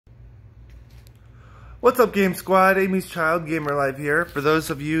What's up, Game Squad? Amy's Child Gamer Live here. For those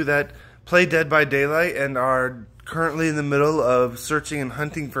of you that play Dead by Daylight and are currently in the middle of searching and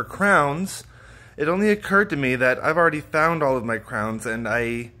hunting for crowns, it only occurred to me that I've already found all of my crowns, and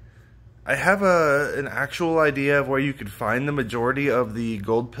I have an actual idea of where you could find the majority of the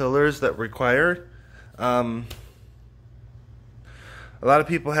gold pillars that required. A lot of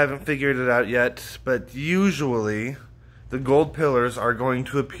people haven't figured it out yet, but usually the gold pillars are going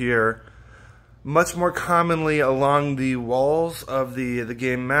to appear much more commonly along the walls of the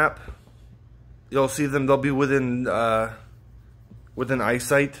game map. You'll see them; they'll be within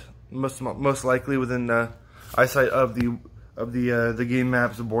eyesight, most likely within eyesight of the game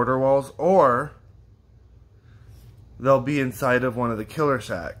map's border walls, or they'll be inside of one of the killer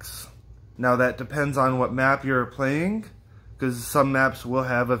shacks. Now that depends on what map you're playing, because some maps will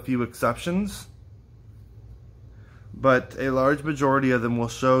have a few exceptions. But a large majority of them will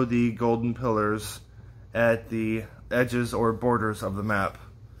show the golden pillars at the edges or borders of the map,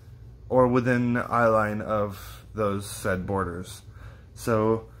 or within the eye line of those said borders.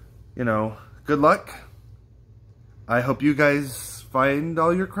 So, you know, good luck. I hope you guys find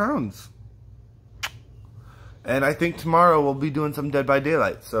all your crowns. And I think tomorrow we'll be doing some Dead by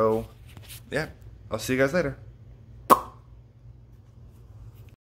Daylight. So, yeah, I'll see you guys later.